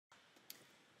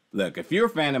Look, if you're a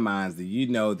fan of mine, then you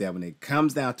know that when it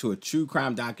comes down to a true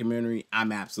crime documentary,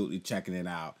 I'm absolutely checking it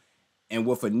out. And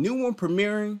with a new one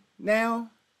premiering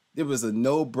now, there was a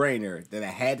no-brainer that I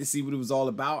had to see what it was all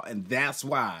about, and that's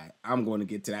why I'm going to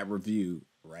get to that review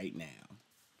right now.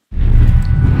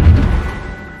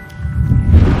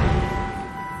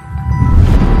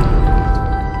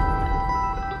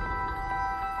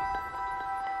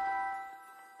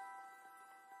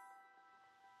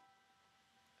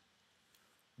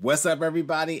 What's up,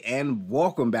 everybody, and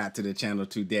welcome back to the channel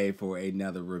today for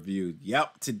another review.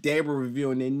 Yep, today we're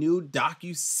reviewing a new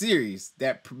docuseries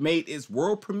that made its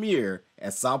world premiere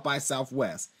at South by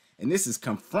Southwest, and this is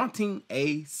Confronting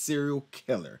a Serial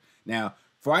Killer. Now,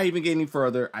 before I even get any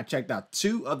further, I checked out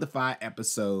 2 of the 5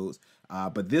 episodes,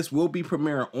 but this will be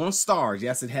premiering on STARZ.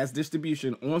 Yes, it has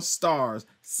distribution on STARZ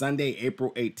Sunday,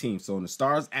 April 18th. So on the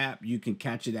STARZ app, you can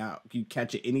catch it out. You can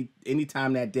catch it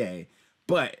anytime that day,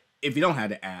 but if you don't have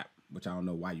the app, which I don't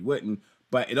know why you wouldn't,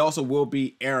 but it also will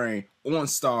be airing on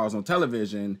STARZ on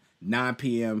television, 9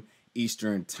 p.m.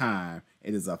 Eastern time.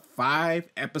 It is a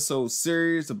 5-episode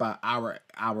series, about an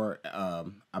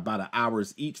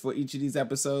hour's each for each of these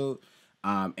episodes.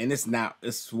 And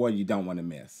it's one you don't want to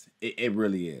miss. It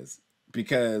really is,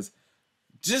 because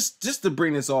just to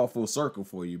bring this all full circle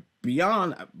for you,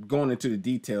 beyond going into the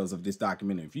details of this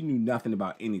documentary, if you knew nothing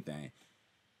about anything,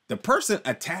 the person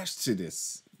attached to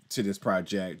this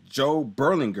project, Joe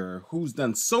Berlinge, who's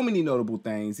done so many notable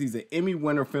things. He's an Emmy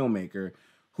winner filmmaker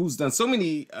who's done so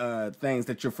many things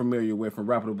that you're familiar with, and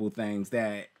reputable things,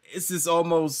 that it's just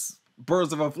almost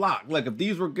birds of a flock. Look, if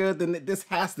these were good, then this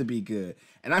has to be good.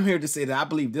 And I'm here to say that I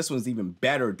believe this one's even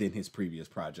better than his previous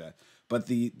project. But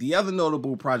the other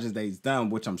notable projects that he's done,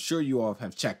 which I'm sure you all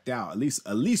have checked out, at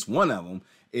least one of them,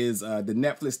 is the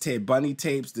Netflix Ted Bundy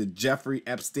tapes, the Jeffrey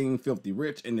Epstein Filthy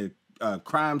Rich, and the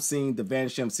Crime Scene, the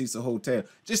Vanishing Cecil Hotel,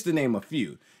 just to name a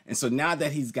few. And so now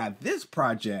that he's got this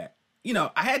project, you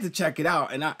know, I had to check it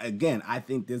out. And I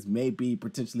think this may be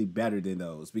potentially better than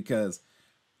those, because,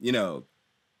 you know,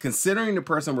 considering the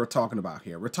person we're talking about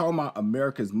here, we're talking about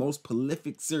America's most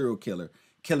prolific serial killer,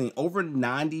 killing over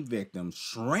 90 victims,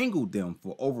 strangled them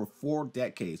for over 4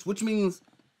 decades, which means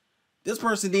this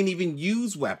person didn't even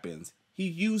use weapons. He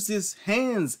used his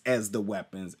hands as the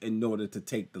weapons in order to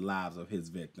take the lives of his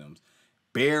victims.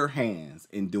 Bare hands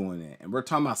in doing it. And we're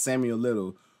talking about Samuel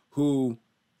Little, who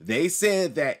they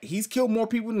said that he's killed more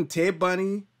people than Ted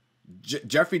Bundy,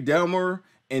 Jeffrey Dahmer,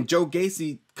 and Joe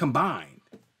Gacy combined.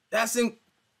 That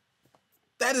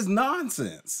is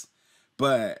nonsense.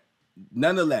 But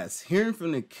nonetheless, hearing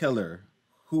from the killer,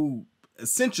 who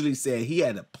essentially said he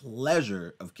had a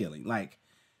pleasure of killing, like,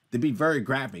 to be very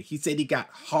graphic, he said he got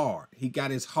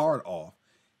his heart off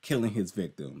killing his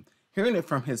victim. Hearing it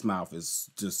from his mouth is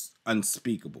just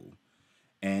unspeakable.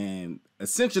 And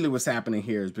essentially what's happening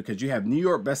here is because you have New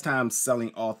York best-time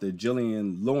selling author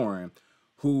Jillian Lauren,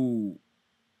 who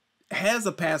has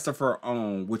a past of her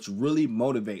own, which really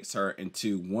motivates her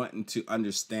into wanting to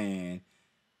understand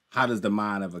how does the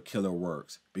mind of a killer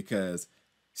works, because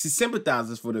she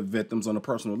sympathizes for the victims on a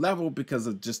personal level because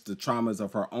of just the traumas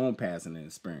of her own past and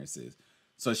experiences.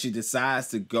 So she decides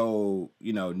to go,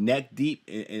 you know, neck deep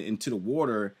into the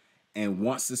water and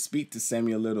wants to speak to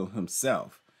Samuel Little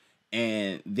himself.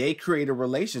 And they create a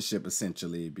relationship,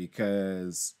 essentially,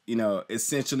 because, you know,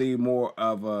 essentially more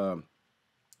of a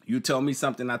you tell me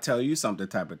something, I tell you something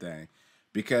type of thing.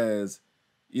 Because,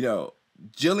 you know,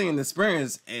 Jillian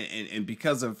experience and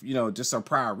because of, you know, just her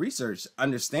prior research,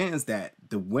 understands that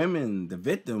the women, the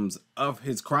victims of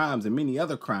his crimes and many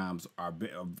other crimes are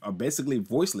basically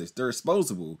voiceless. They're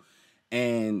exposable.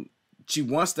 And she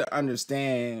wants to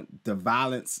understand the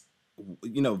violence,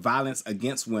 you know, violence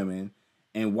against women,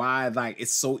 and why, like,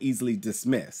 it's so easily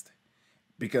dismissed,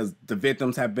 because the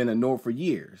victims have been ignored for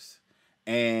years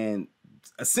and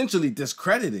essentially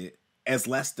discredited as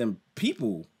less than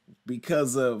people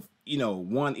because of, you know,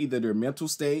 one, either their mental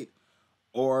state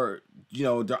or, you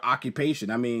know, their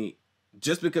occupation. I mean,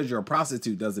 just because you're a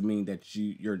prostitute doesn't mean that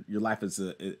your life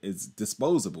is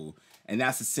disposable. And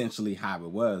that's essentially how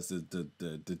it was.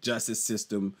 The justice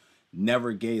system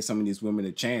never gave some of these women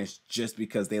a chance just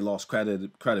because they lost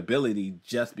credibility,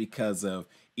 just because of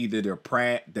either their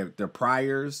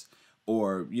priors,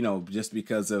 or, you know, just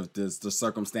because of the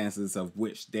circumstances of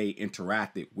which they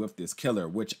interacted with this killer,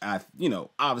 which you know,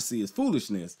 obviously is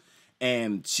foolishness.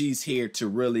 And she's here to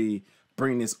really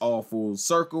bring this all full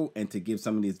circle and to give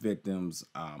some of these victims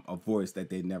a voice that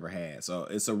they never had. So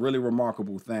it's a really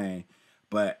remarkable thing.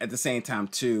 But at the same time,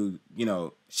 too, you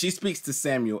know, she speaks to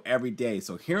Samuel every day.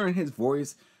 So hearing his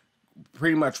voice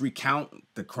pretty much recount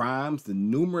the crimes, the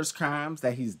numerous crimes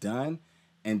that he's done,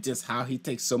 and just how he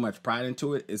takes so much pride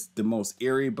into it is the most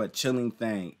eerie but chilling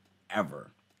thing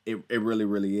ever. It really,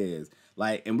 really is.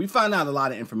 Like, and we found out a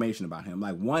lot of information about him.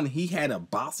 Like, one, he had a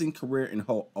boxing career in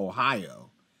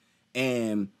Ohio,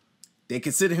 and they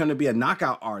consider him to be a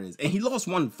knockout artist. And he lost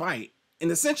one fight,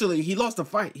 and essentially he lost the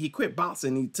fight. He quit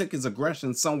boxing. He took his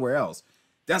aggression somewhere else.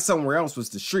 That somewhere else was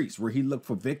the streets, where he looked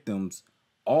for victims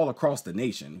all across the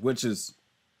nation, which is.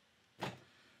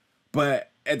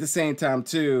 But at the same time,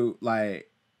 too, like,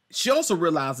 she also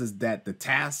realizes that the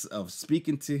task of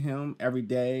speaking to him every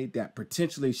day, that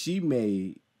potentially she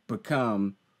may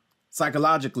become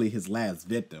psychologically his last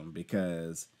victim,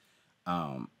 because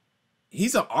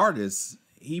he's an artist.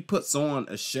 He puts on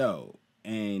a show,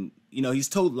 and, you know, he's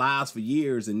told lies for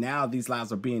years, and now these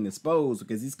lies are being exposed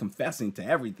because he's confessing to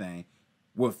everything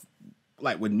with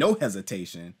no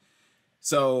hesitation.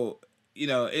 So, you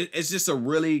know, it's just a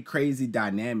really crazy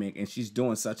dynamic, and she's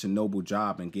doing such a noble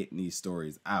job in getting these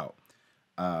stories out.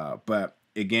 But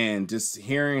again, just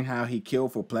hearing how he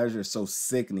killed for pleasure is so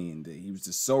sickening. He was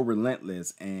just so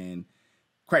relentless, and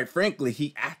quite frankly,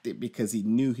 he acted because he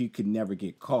knew he could never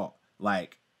get caught. When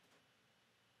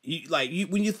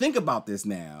you think about this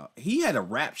now, he had a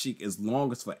rap sheet as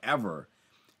long as forever,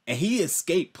 and he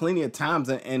escaped plenty of times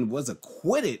and was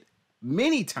acquitted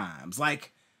many times.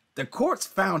 Like, the courts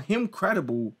found him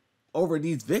credible over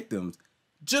these victims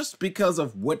just because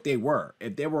of what they were.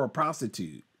 If they were a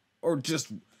prostitute, or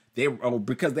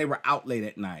because they were out late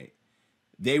at night,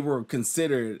 they were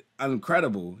considered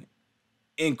uncredible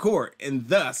in court, and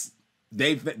thus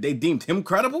they deemed him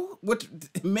credible, which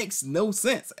makes no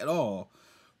sense at all.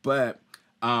 But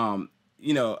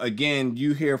you know, again,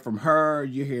 you hear from her,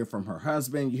 you hear from her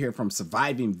husband, you hear from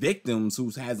surviving victims who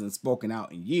hasn't spoken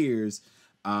out in years.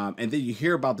 And then you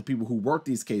hear about the people who work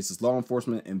these cases, law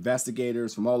enforcement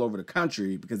investigators from all over the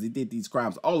country, because they did these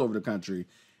crimes all over the country.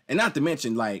 And not to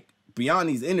mention, like, beyond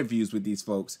these interviews with these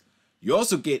folks, you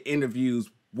also get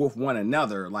interviews with one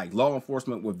another, like law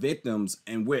enforcement with victims,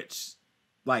 in which,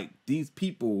 like, these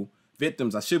people,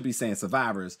 victims, I should be saying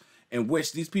survivors, in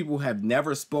which these people have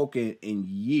never spoken in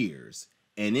years.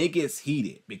 And it gets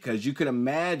heated, because you can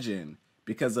imagine,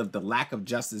 because of the lack of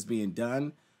justice being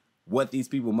done, what these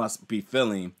people must be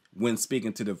feeling when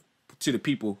speaking to the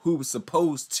people who were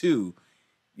supposed to,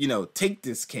 you know, take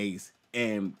this case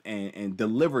and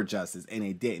deliver justice, and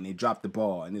they didn't. They dropped the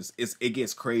ball, and it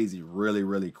gets crazy really,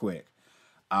 really quick.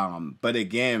 But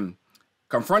again,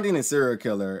 Confronting a Serial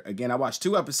Killer. Again, I watched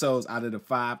 2 episodes out of the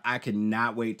 5. I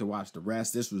cannot wait to watch the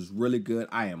rest. This was really good.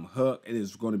 I am hooked. It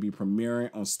is going to be premiering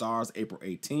on STARZ April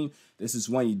 18th. This is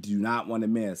one you do not want to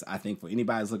miss. I think for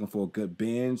anybody who's looking for a good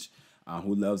binge,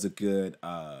 who loves a good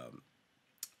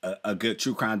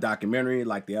true crime documentary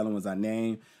like the other ones I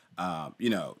named. You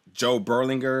know, Joe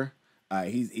Berlinge,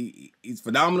 he's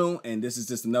phenomenal, and this is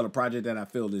just another project that I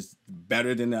feel is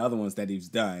better than the other ones that he's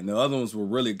done. The other ones were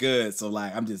really good, so,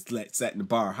 like, I'm just setting the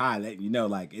bar high, letting you know,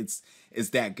 like, it's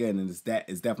that good, and it's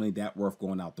definitely that worth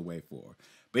going out the way for.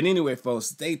 But anyway, folks,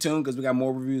 stay tuned, because we got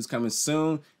more reviews coming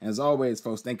soon. And as always,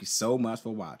 folks, thank you so much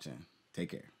for watching.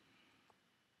 Take care.